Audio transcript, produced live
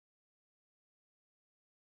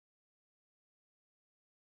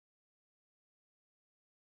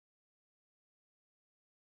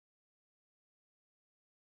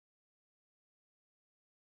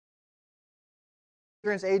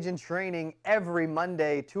Insurance agent training every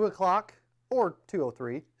Monday, 2 o'clock or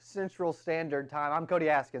 2:03 Central Standard Time. I'm Cody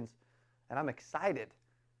Askins, and I'm excited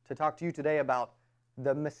to talk to you today about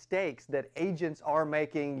the mistakes that agents are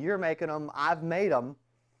making. You're making them. I've made them.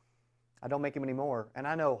 I don't make them anymore. And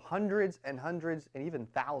I know hundreds and hundreds and even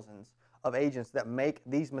thousands of agents that make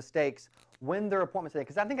these mistakes when their appointments today.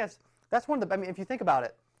 Because I think that's one of the, if you think about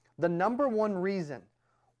it, the number one reason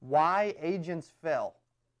why agents fail,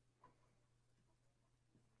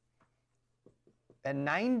 and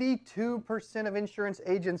 92% of insurance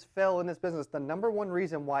agents fail in this business. The number one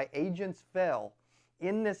reason why agents fail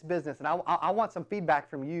in this business, and I want some feedback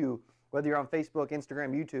from you, whether you're on Facebook,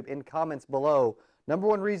 Instagram, YouTube, in comments below. Number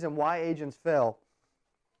one reason why agents fail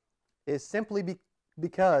is simply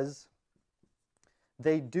because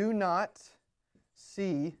they do not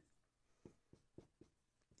see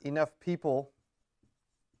enough people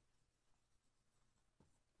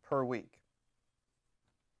per week.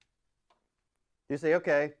 You say,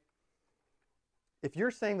 okay, if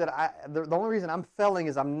you're saying that the only reason I'm failing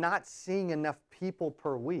is I'm not seeing enough people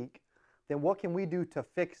per week, then what can we do to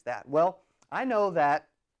fix that? Well, I know that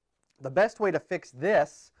the best way to fix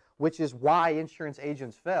this, which is why insurance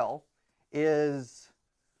agents fail, is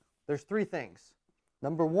there's three things.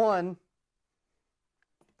 Number one,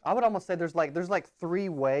 I would almost say there's like three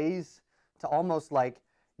ways to almost like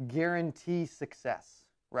guarantee success,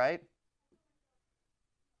 right?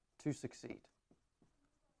 To succeed.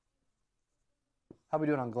 How are we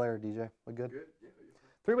doing on glare, DJ? We good? Good. Yeah.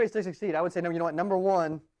 Three ways to succeed. I would say, you know what? Number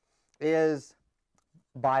one is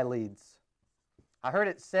buy leads. I heard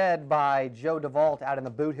it said by Joe DeVault out in the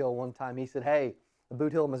Boot Hill one time. He said, hey, the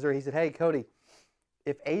Boot Hill, Missouri. He said, hey, Cody,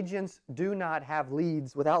 if agents do not have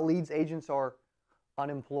leads, without leads, agents are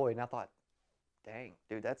unemployed. And I thought, dang,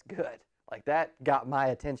 dude, that's good. Like that got my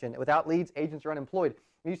attention. Without leads, agents are unemployed.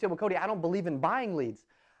 And you say, well, Cody, I don't believe in buying leads.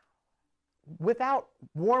 Without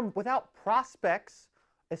prospects,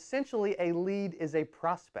 essentially a lead is a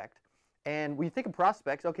prospect. And when you think of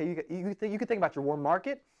prospects, okay, you could think about your warm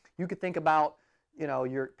market. You could think about, you know,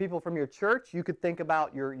 your people from your church. You could think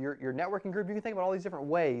about your networking group. You can think about all these different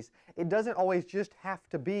ways. It doesn't always just have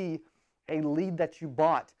to be a lead that you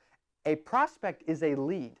bought. A prospect is a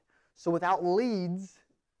lead. So without leads,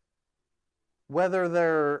 whether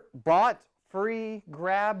they're bought, free,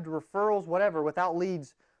 grabbed, referrals, whatever, without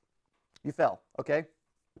leads, you fail. Okay.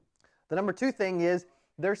 The number two thing is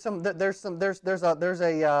there's a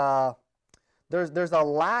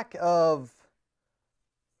lack of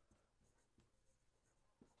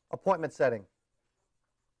appointment setting.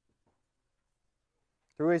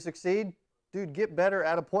 Three ways to succeed, dude, get better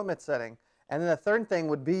at appointment setting. And then the third thing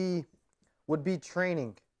would be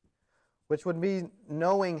training, which would be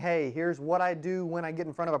knowing, hey, here's what I do when I get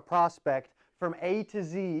in front of a prospect from A to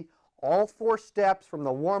Z, all four steps from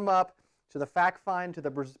the warm up to the fact find, to the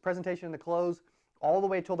presentation and the close, all the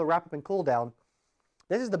way till the wrap up and cool down.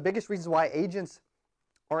 This is the biggest reason why agents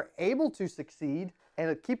are able to succeed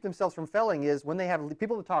and keep themselves from failing is when they have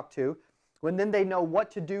people to talk to, when then they know what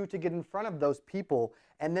to do to get in front of those people,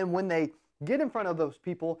 and then when they get in front of those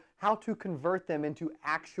people, how to convert them into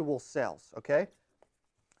actual sales, okay?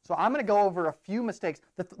 So I'm going to go over a few mistakes.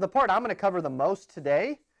 The part I'm going to cover the most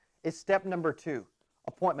today is step number two,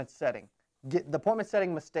 appointment setting. Get the appointment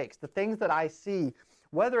setting mistakes, the things that I see,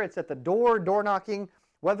 whether it's at the door knocking,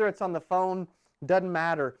 whether it's on the phone, doesn't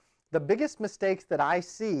matter. The biggest mistakes that I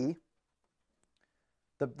see,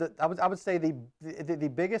 I would say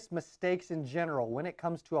the biggest mistakes in general when it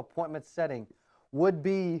comes to appointment setting would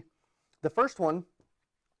be, the first one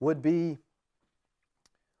would be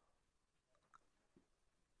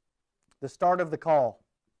the start of the call.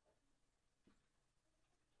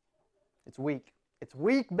 It's weak. It's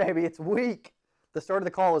weak, baby. It's weak. The start of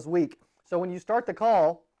the call is weak. So when you start the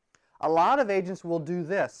call, a lot of agents will do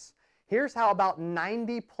this. Here's how about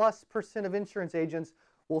 90+% of insurance agents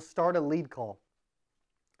will start a lead call.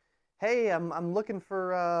 Hey, I'm looking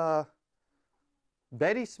for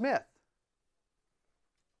Betty Smith.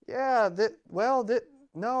 Yeah,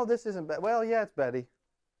 no, this isn't Betty. Well, yeah, it's Betty.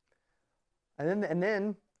 And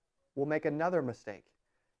then we'll make another mistake.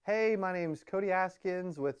 Hey, my name's Cody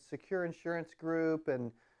Askins with Secure Insurance Group,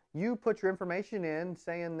 and you put your information in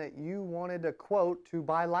saying that you wanted a quote to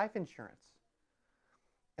buy life insurance.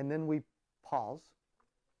 And then we pause.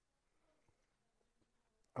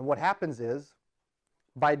 And what happens is,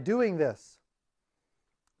 by doing this,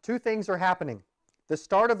 two things are happening. The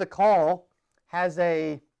start of the call has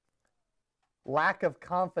a lack of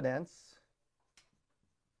confidence.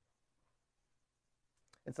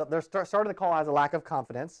 The start of the call has a lack of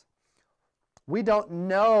confidence. We don't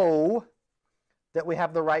know that we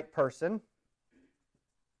have the right person.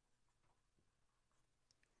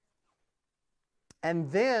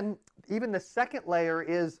 And then even the second layer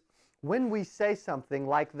is when we say something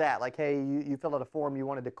like that, like, hey, you filled out a form, you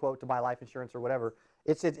wanted to quote to buy life insurance or whatever,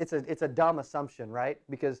 it's a dumb assumption, right?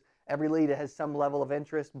 Because every lead has some level of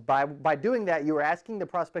interest. By doing that, you are asking the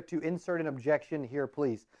prospect to insert an objection here,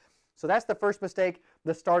 please. So that's the first mistake,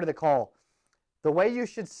 the start of the call. The way you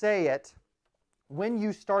should say it when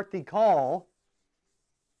you start the call,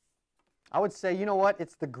 I would say, you know what?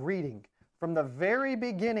 It's the greeting. From the very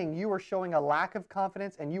beginning, you are showing a lack of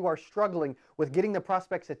confidence and you are struggling with getting the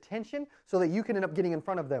prospect's attention so that you can end up getting in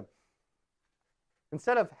front of them.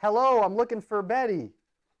 Instead of, hello, I'm looking for Betty.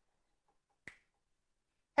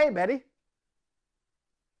 Hey, Betty.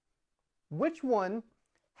 Which one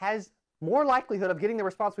has more likelihood of getting the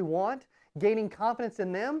response we want, gaining confidence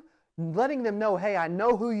in them, letting them know, hey, I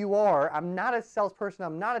know who you are. I'm not a salesperson.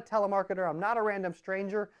 I'm not a telemarketer. I'm not a random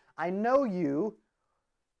stranger. I know you.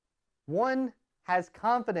 One has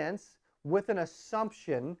confidence with an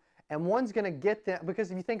assumption, and one's going to get them,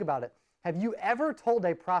 because if you think about it, have you ever told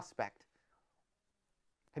a prospect?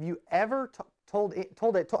 Have you ever have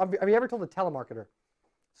you ever told a telemarketer?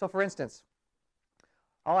 So for instance,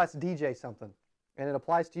 I'll ask DJ something, and it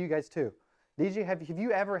applies to you guys too. DJ, have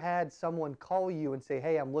you ever had someone call you and say,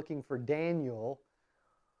 hey, I'm looking for Daniel,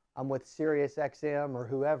 I'm with SiriusXM or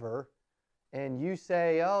whoever, and you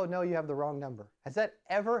say, oh, no, you have the wrong number. Has that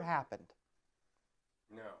ever happened?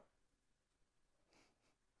 No.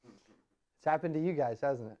 It's happened to you guys,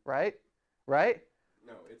 hasn't it? Right? Right?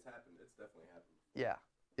 No, it's happened. It's definitely happened. Yeah,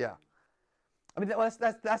 yeah. I mean,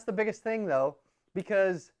 that's the biggest thing, though,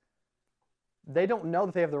 because they don't know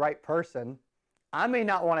that they have the right person. I may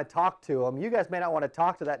not want to talk to them. You guys may not want to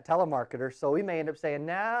talk to that telemarketer, so we may end up saying,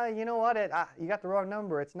 nah, you know what? You got the wrong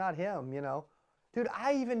number. It's not him, you know. Dude,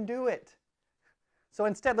 I even do it. So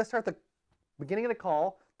instead, let's start the beginning of the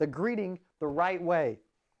call, the greeting, the right way.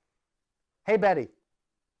 Hey, Betty.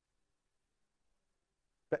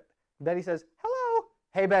 Betty says, hello.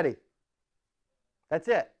 Hey, Betty. That's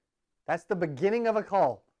it. That's the beginning of a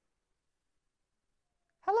call.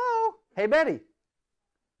 Hello. Hey, Betty.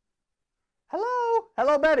 Hello.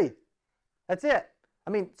 Hello, Betty. That's it.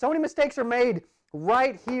 I mean, so many mistakes are made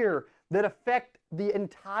right here that affect the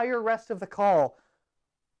entire rest of the call.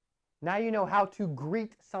 Now you know how to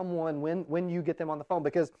greet someone when you get them on the phone,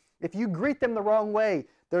 because if you greet them the wrong way,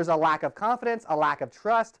 there's a lack of confidence, a lack of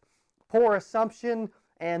trust, poor assumption,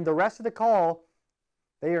 and the rest of the call,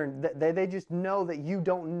 they just know that you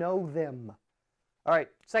don't know them. All right,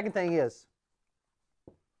 second thing is,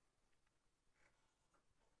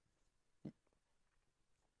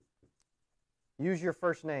 use your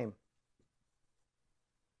first name.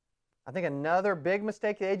 I think another big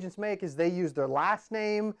mistake the agents make is they use their last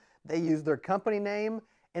name, they use their company name,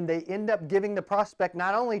 and they end up giving the prospect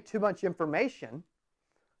not only too much information,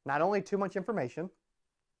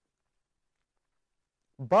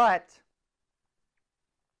 but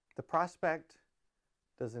the prospect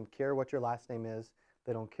doesn't care what your last name is.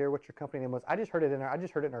 They don't care what your company name was. I just heard it in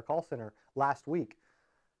our call center last week.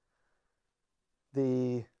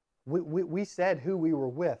 We said who we were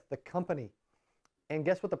with, the company. And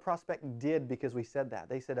guess what the prospect did because we said that?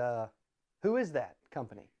 They said, who is that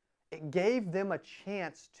company? It gave them a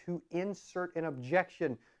chance to insert an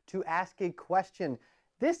objection, to ask a question.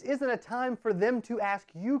 This isn't a time for them to ask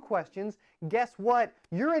you questions. Guess what?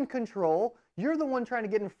 You're in control. You're the one trying to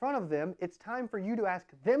get in front of them. It's time for you to ask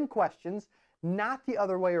them questions, not the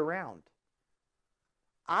other way around.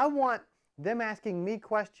 I want them asking me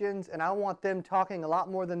questions, and I want them talking a lot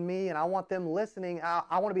more than me, and I want them listening.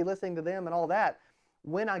 I want to be listening to them and all that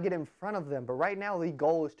when I get in front of them. But right now, the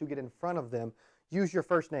goal is to get in front of them. Use your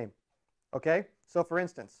first name. Okay? So for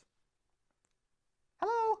instance,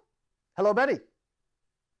 hello. Hello, Betty.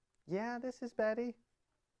 Yeah, this is Betty.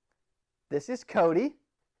 This is Cody.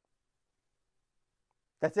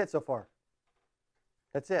 That's it so far.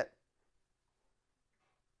 That's it.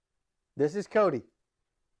 This is Cody.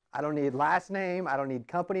 I don't need last name. I don't need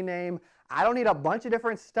company name. I don't need a bunch of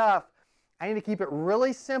different stuff. I need to keep it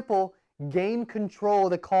really simple, gain control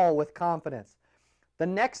of the call with confidence. The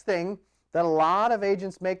next thing that a lot of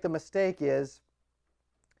agents make the mistake is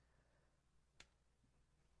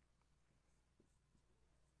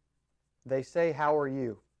they say, how are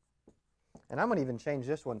you? And I'm going to even change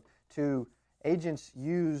this one to agents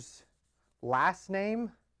use last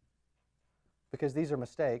name, because these are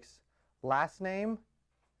mistakes, last name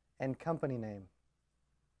and company name.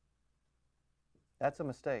 That's a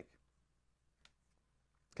mistake.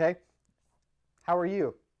 Okay? How are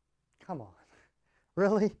you? Come on.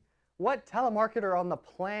 Really? What telemarketer on the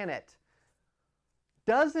planet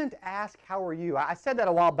doesn't ask how are you? I said that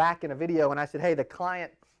a while back in a video, and I said, hey, the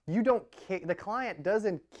client You don't care. The client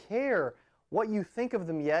doesn't care what you think of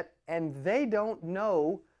them yet, and they don't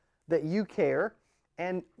know that you care,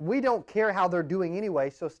 and we don't care how they're doing anyway,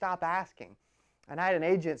 so stop asking. And I had an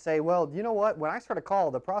agent say, well, you know what? When I started a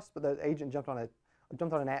call, the agent jumped on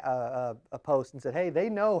a post and said, hey, they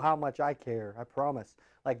know how much I care, I promise.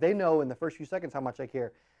 Like, they know in the first few seconds how much I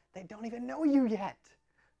care. They don't even know you yet.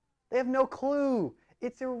 They have no clue.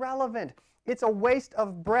 It's irrelevant. It's a waste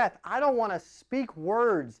of breath. I don't want to speak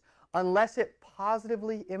words unless it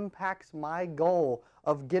positively impacts my goal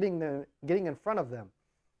of getting in front of them.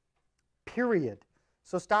 Period.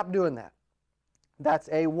 So stop doing that. That's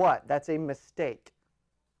a what? That's a mistake.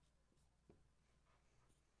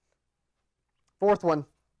 Fourth one.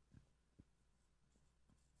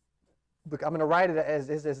 I'm going to write it as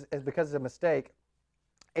because it's a mistake.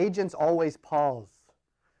 Agents always pause.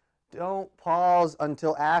 Don't pause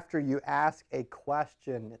until after you ask a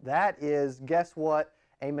question. That is, guess what?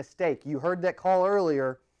 A mistake. You heard that call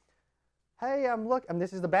earlier. Hey,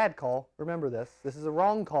 this is the bad call. Remember this. This is a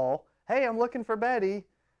wrong call. Hey, I'm looking for Betty.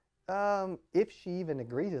 If she even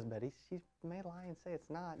agrees as Betty, she may lie and say it's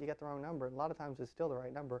not. You got the wrong number. A lot of times it's still the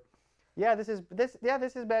right number. Yeah, this is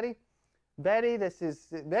Betty. Betty, this is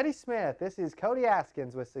Betty Smith. This is Cody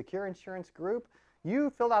Askins with Secure Insurance Group.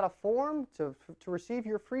 You filled out a form to receive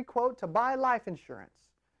your free quote to buy life insurance.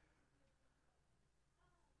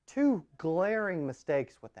 Two glaring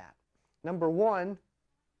mistakes with that. Number one,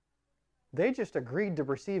 they just agreed to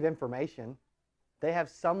receive information. They have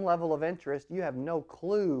some level of interest. You have no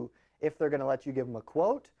clue if they're going to let you give them a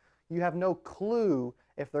quote. You have no clue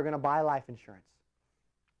if they're going to buy life insurance.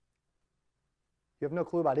 You have no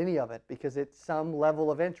clue about any of it because it's some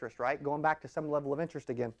level of interest, right? Going back to some level of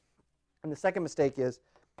interest again. And the second mistake is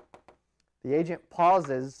the agent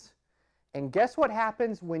pauses, and guess what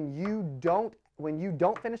happens when you don't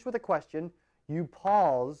finish with a question? You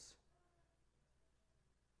pause.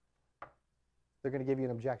 They're going to give you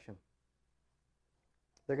an objection.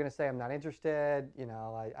 They're going to say, I'm not interested,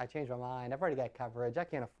 I changed my mind, I've already got coverage, I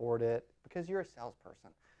can't afford it, because you're a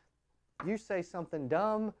salesperson. You say something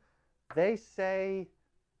dumb, they say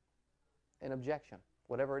an objection,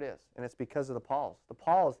 whatever it is, and it's because of the pause. The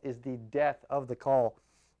pause is the death of the call.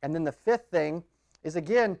 And then the fifth thing is,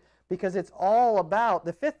 again, because it's all about,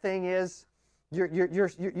 the fifth thing is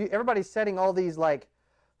everybody's setting all these like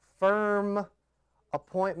firm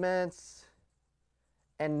appointments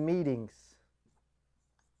and meetings.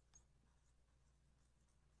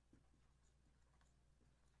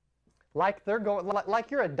 Like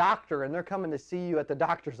you're a doctor and they're coming to see you at the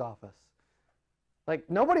doctor's office. Like,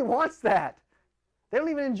 nobody wants that. They don't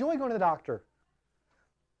even enjoy going to the doctor.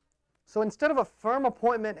 So instead of a firm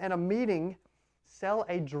appointment and a meeting, sell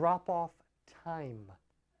a drop-off time.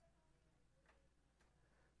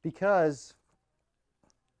 Because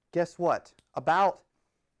guess what? About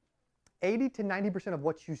 80 to 90% of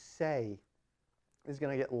what you say is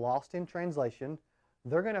going to get lost in translation.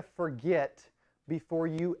 They're going to forget before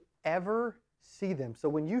you ever see them. So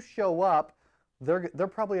when you show up, they're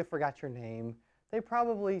probably have forgot your name.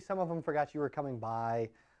 Some of them forgot you were coming by.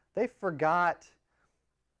 They forgot,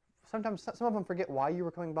 sometimes some of them forget why you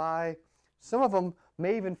were coming by. Some of them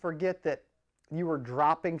may even forget that you were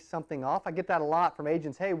dropping something off. I get that a lot from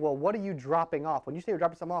agents. Hey, well, what are you dropping off? When you say you're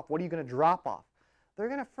dropping something off, what are you going to drop off? They're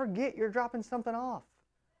going to forget you're dropping something off.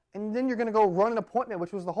 And then you're going to go run an appointment,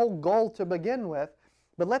 which was the whole goal to begin with.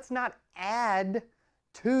 But let's not add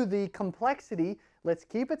to the complexity. Let's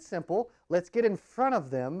keep it simple. Let's get in front of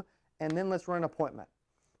them, and then let's run an appointment.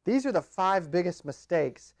 These are the 5 biggest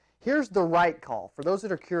mistakes. Here's the right call. For those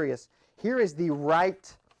that are curious, here is the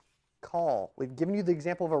right call. We've given you the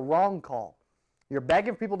example of a wrong call. You're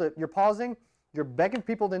begging people to, you're pausing, you're begging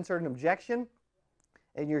people to insert an objection,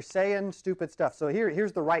 and you're saying stupid stuff. So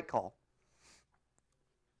here's the right call.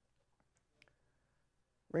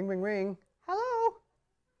 Ring, ring, ring. Hello?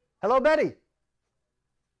 Hello, Betty.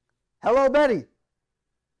 Hello, Betty.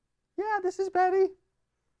 Yeah, this is Betty.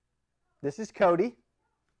 This is Cody.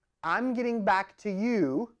 I'm getting back to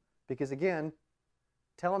you because, again,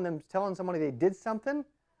 telling somebody they did something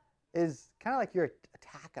is kind of like you're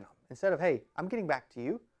attacking them. Instead of, hey, I'm getting back to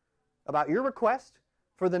you about your request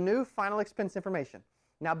for the new final expense information.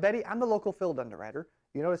 Now, Betty, I'm the local field underwriter.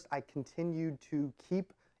 You notice I continued to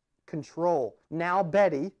keep control. Now,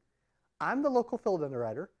 Betty, I'm the local field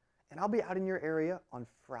underwriter, and I'll be out in your area on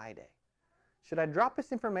Friday. Should I drop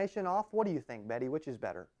this information off? What do you think, Betty? Which is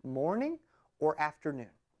better, morning or afternoon?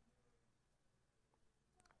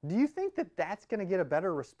 Do you think that that's going to get a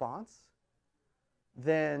better response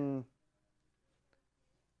than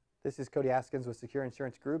This is Cody Askins with Secure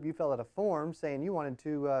Insurance Group. You filled out a form saying you wanted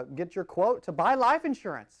to get your quote to buy life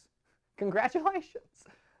insurance. Congratulations.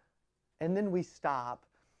 And then we stop.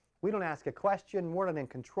 We don't ask a question. We're not in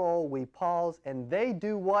control. We pause, and they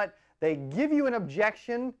do what? They give you an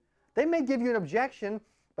objection. They may give you an objection,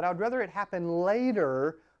 but I would rather it happen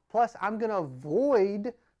later. Plus, I'm going to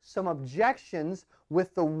avoid some objections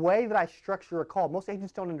with the way that I structure a call. Most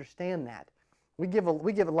agents don't understand that. We give a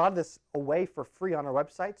lot of this away for free on our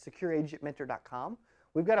website, secureagentmentor.com.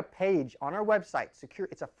 We've got a page on our website.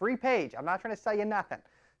 It's a free page. I'm not trying to sell you nothing.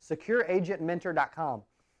 secureagentmentor.com.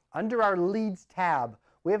 Under our leads tab,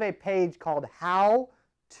 we have a page called How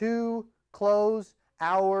to Close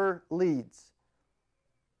Our Leads.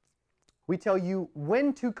 We tell you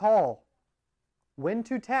when to call, when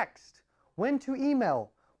to text, when to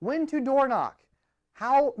email, when to door knock,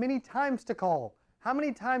 how many times to call, how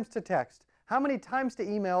many times to text, how many times to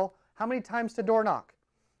email, how many times to door knock.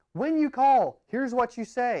 When you call, here's what you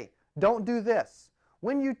say. Don't do this.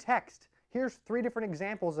 When you text, here's 3 different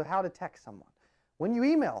examples of how to text someone. When you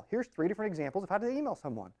email, here's 3 different examples of how to email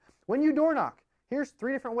someone. When you door knock, here's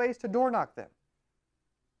 3 different ways to door knock them.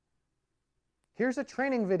 Here's a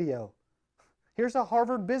training video. Here's a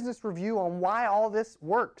Harvard Business Review on why all this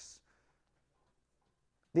works.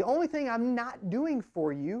 The only thing I'm not doing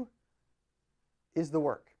for you is the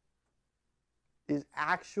work. Is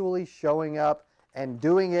actually showing up and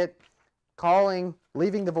doing it, calling,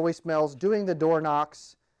 leaving the voicemails, doing the door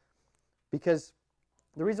knocks. Because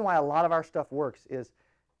the reason why a lot of our stuff works is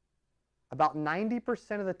about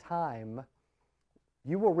 90% of the time,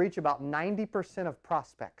 you will reach about 90% of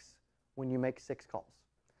prospects when you make 6 calls.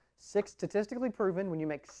 Statistically proven, when you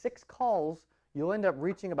make 6 calls, you'll end up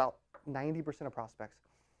reaching about 90% of prospects.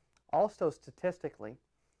 Also, statistically,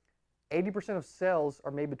 80% of sales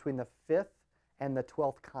are made between the 5th and the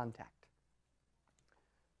 12th contact.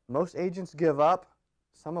 Most agents give up.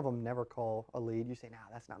 Some of them never call a lead. You say, no,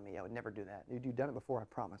 that's not me. I would never do that. You've done it before, I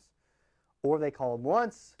promise. Or they call them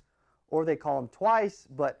once, or they call them twice,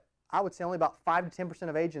 but I would say only about 5 to 10%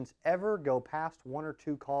 of agents ever go past 1 or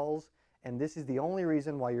 2 calls, and this is the only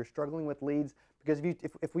reason why you're struggling with leads, because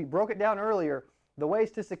if we broke it down earlier, the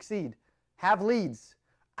ways to succeed: have leads.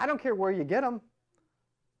 I don't care where you get them.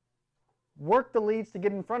 Work the leads to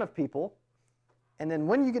get in front of people, and then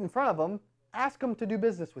when you get in front of them, ask them to do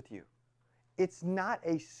business with you. It's not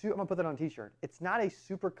I'm going to put that on a t-shirt. It's not a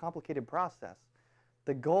super complicated process.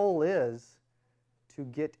 The goal is to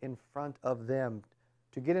get in front of them,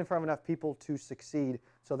 to get in front of enough people to succeed.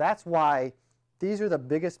 So that's why these are the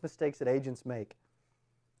biggest mistakes that agents make.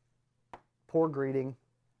 Poor greeting,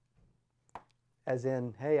 as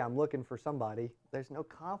in, hey, I'm looking for somebody. There's no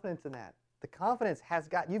confidence in that. The confidence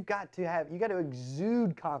you've got to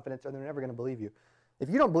exude confidence, or they're never going to believe you. If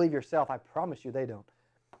you don't believe yourself, I promise you they don't.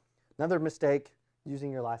 Another mistake,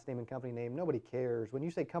 using your last name and company name. Nobody cares. When you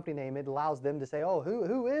say company name, it allows them to say, oh,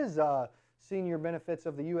 who is Senior Benefits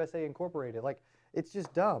of the USA Incorporated? Like, it's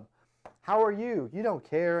just dumb. How are you? You don't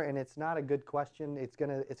care, and it's not a good question. It's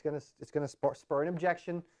gonna spur an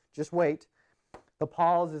objection. Just wait. The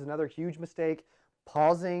pause is another huge mistake.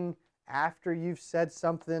 Pausing after you've said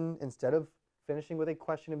something instead of finishing with a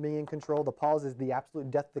question and being in control. The pause is the absolute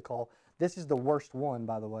death of the call. This is the worst one,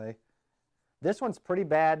 by the way. This one's pretty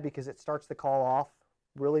bad because it starts the call off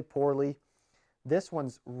really poorly. This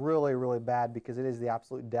one's really, really bad because it is the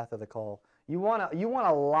absolute death of the call. You want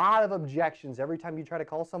a lot of objections every time you try to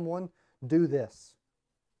call someone. Do this.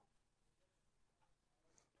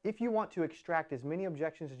 If you want to extract as many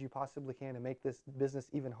objections as you possibly can and make this business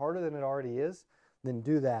even harder than it already is, then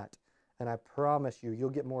do that. And I promise you,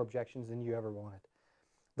 you'll get more objections than you ever wanted.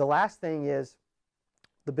 The last thing is,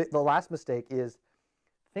 the last mistake is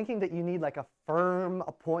thinking that you need like a firm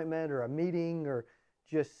appointment or a meeting, or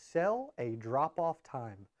just sell a drop-off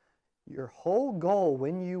time. Your whole goal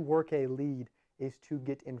when you work a lead is to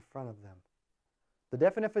get in front of them. The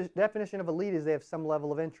definition of a lead is they have some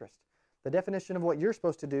level of interest. The definition of what you're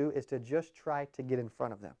supposed to do is to just try to get in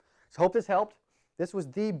front of them. So hope this helped. This was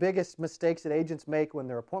the biggest mistakes that agents make when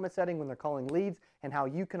they're appointment setting, when they're calling leads, and how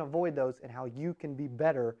you can avoid those and how you can be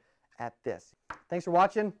better at this. Thanks for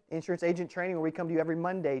watching Insurance Agent Training, where we come to you every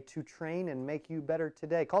Monday to train and make you better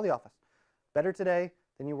today. Call the office. Better today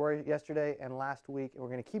than you were yesterday and last week, and we're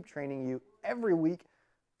going to keep training you every week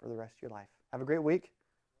for the rest of your life. Have a great week.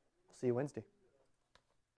 We'll see you Wednesday.